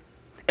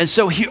 And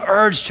so he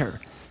urged her,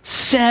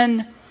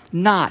 sin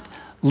not.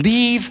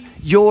 Leave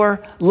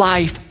your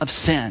life of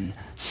sin.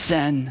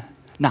 Sin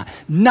not.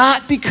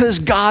 Not because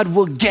God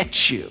will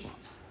get you,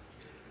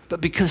 but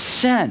because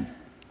sin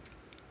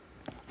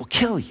will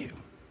kill you.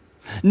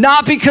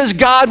 Not because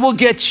God will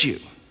get you,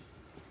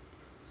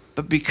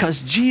 but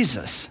because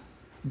Jesus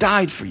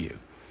died for you,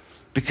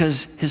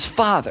 because his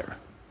Father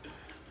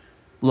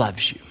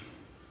loves you.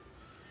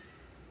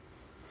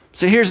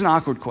 So here's an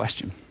awkward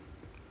question.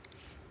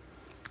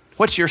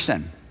 What's your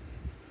sin?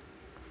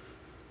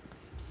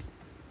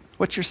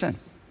 What's your sin?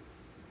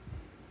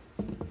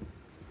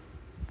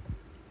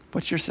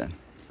 What's your sin?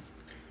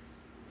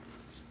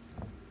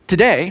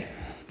 Today,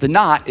 the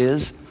not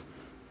is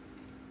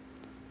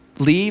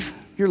leave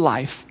your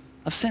life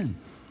of sin.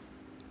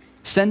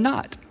 Sin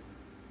not.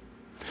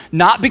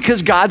 Not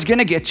because God's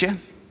gonna get you,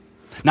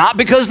 not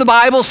because the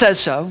Bible says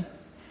so,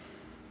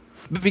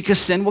 but because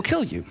sin will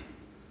kill you.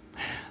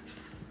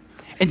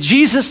 And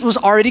Jesus was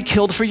already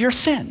killed for your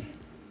sin.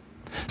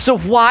 So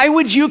why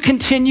would you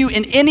continue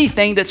in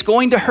anything that's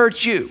going to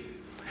hurt you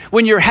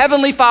when your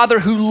heavenly Father,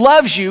 who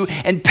loves you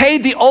and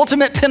paid the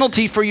ultimate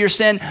penalty for your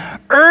sin,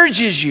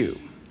 urges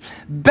you,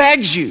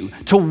 begs you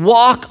to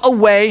walk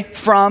away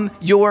from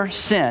your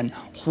sin?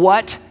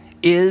 What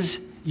is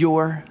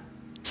your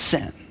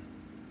sin?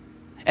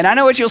 And I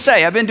know what you'll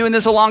say. I've been doing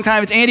this a long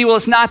time. It's Andy, well,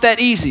 it's not that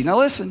easy. Now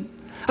listen,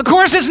 of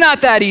course it's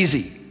not that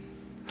easy.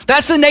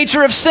 That's the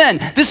nature of sin.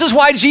 This is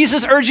why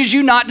Jesus urges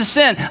you not to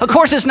sin. Of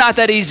course, it's not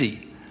that easy,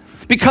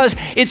 because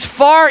it's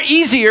far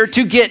easier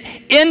to get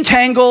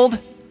entangled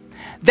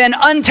than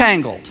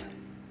untangled.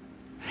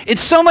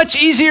 It's so much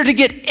easier to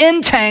get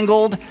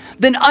entangled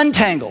than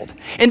untangled.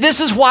 And this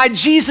is why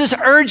Jesus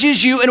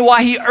urges you, and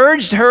why he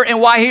urged her,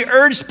 and why he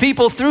urged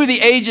people through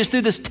the ages,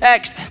 through this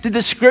text, through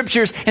the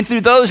scriptures, and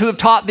through those who have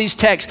taught these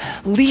texts.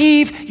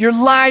 Leave your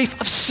life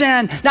of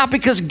sin, not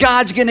because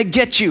God's gonna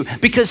get you,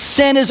 because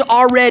sin is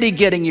already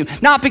getting you.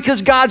 Not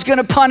because God's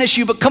gonna punish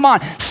you, but come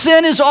on,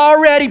 sin is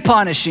already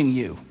punishing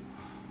you.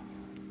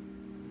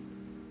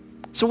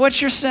 So what's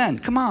your sin?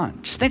 Come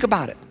on, just think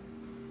about it.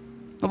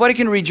 Nobody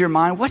can read your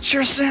mind. What's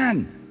your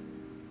sin?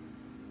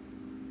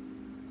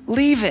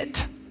 Leave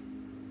it.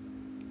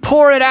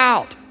 Pour it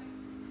out.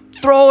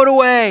 Throw it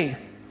away.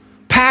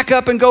 Pack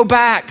up and go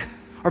back.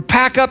 Or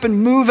pack up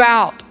and move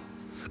out.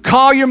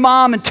 Call your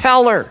mom and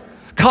tell her.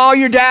 Call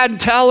your dad and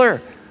tell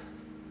her.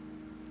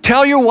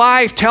 Tell your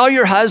wife. Tell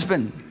your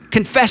husband.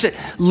 Confess it.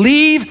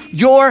 Leave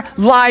your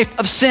life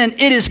of sin.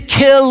 It is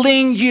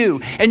killing you.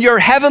 And your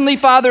heavenly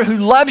Father, who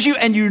loves you,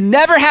 and you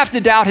never have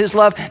to doubt his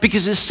love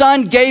because his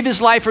son gave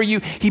his life for you,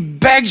 he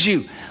begs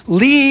you,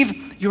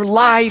 leave your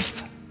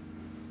life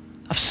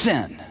of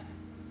sin.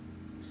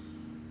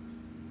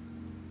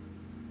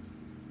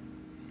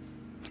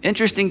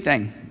 Interesting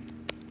thing.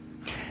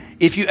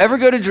 If you ever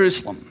go to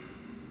Jerusalem,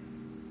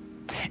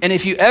 and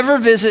if you ever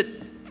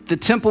visit the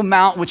Temple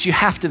Mount, which you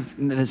have to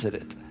visit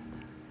it,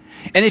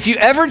 and if you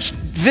ever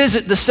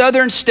visit the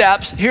southern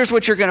steps, here's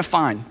what you're going to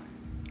find.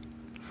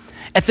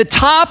 At the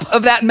top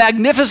of that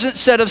magnificent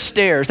set of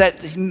stairs,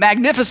 that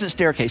magnificent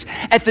staircase,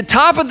 at the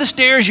top of the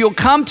stairs, you'll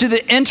come to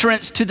the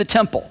entrance to the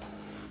temple.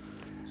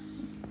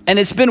 And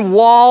it's been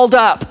walled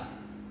up.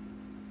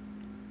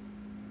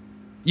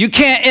 You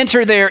can't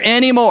enter there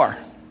anymore.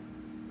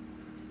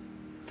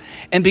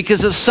 And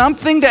because of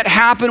something that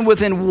happened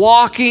within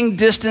walking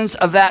distance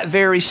of that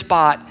very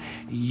spot,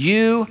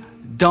 you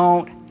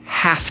don't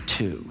have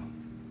to.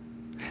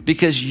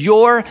 Because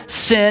your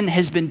sin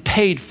has been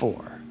paid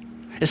for.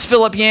 As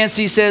Philip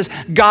Yancey says,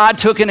 God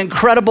took an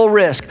incredible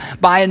risk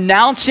by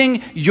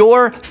announcing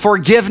your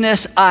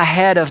forgiveness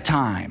ahead of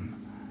time.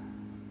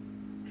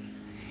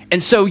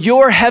 And so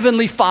your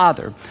heavenly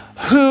Father,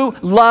 who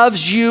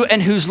loves you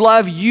and whose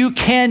love you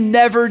can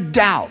never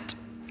doubt,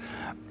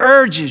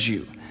 urges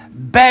you,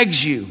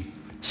 begs you,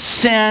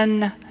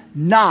 sin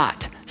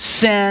not,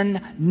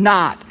 sin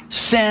not,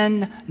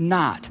 sin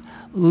not.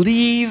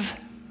 Leave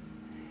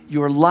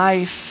your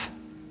life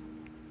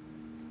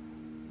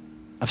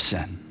of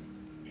sin.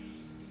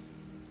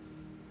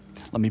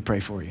 Let me pray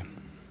for you.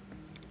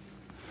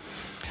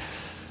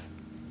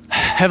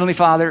 Heavenly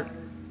Father,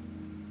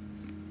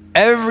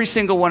 every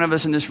single one of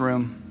us in this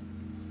room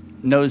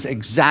knows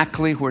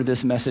exactly where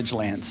this message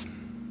lands.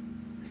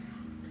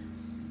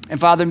 And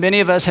Father, many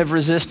of us have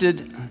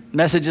resisted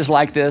messages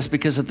like this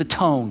because of the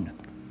tone,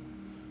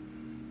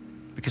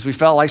 because we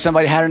felt like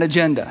somebody had an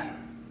agenda,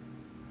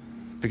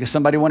 because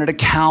somebody wanted to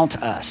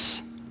count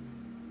us.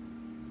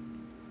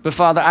 But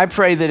Father, I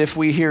pray that if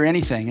we hear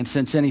anything and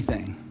sense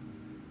anything,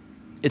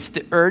 it's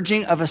the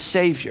urging of a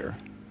Savior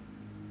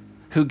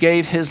who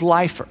gave his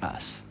life for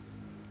us,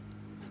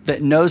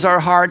 that knows our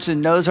hearts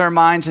and knows our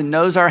minds and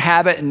knows our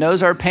habit and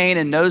knows our pain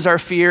and knows our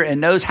fear and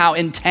knows how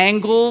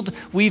entangled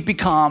we've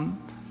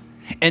become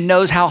and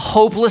knows how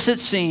hopeless it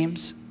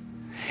seems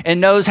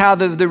and knows how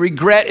the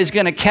regret is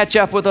going to catch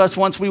up with us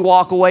once we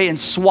walk away and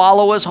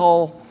swallow us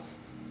whole.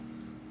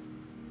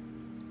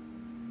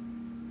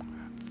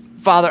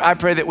 Father, I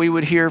pray that we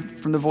would hear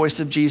from the voice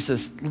of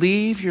Jesus,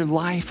 leave your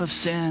life of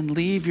sin,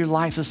 leave your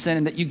life of sin,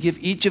 and that you give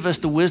each of us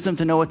the wisdom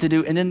to know what to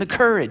do and then the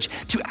courage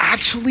to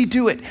actually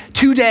do it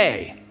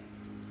today.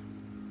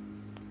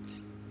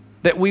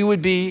 That we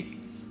would be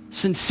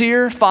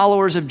sincere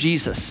followers of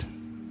Jesus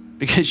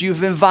because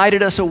you've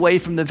invited us away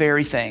from the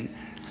very thing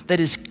that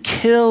is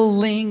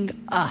killing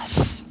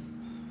us.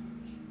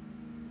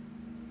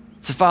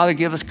 So Father,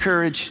 give us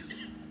courage.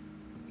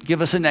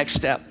 Give us a next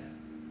step.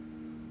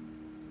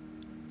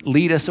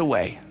 Lead us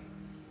away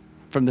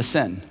from the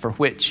sin for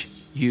which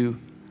you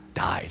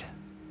died.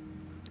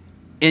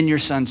 In your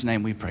Son's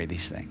name we pray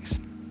these things.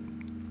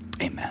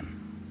 Amen.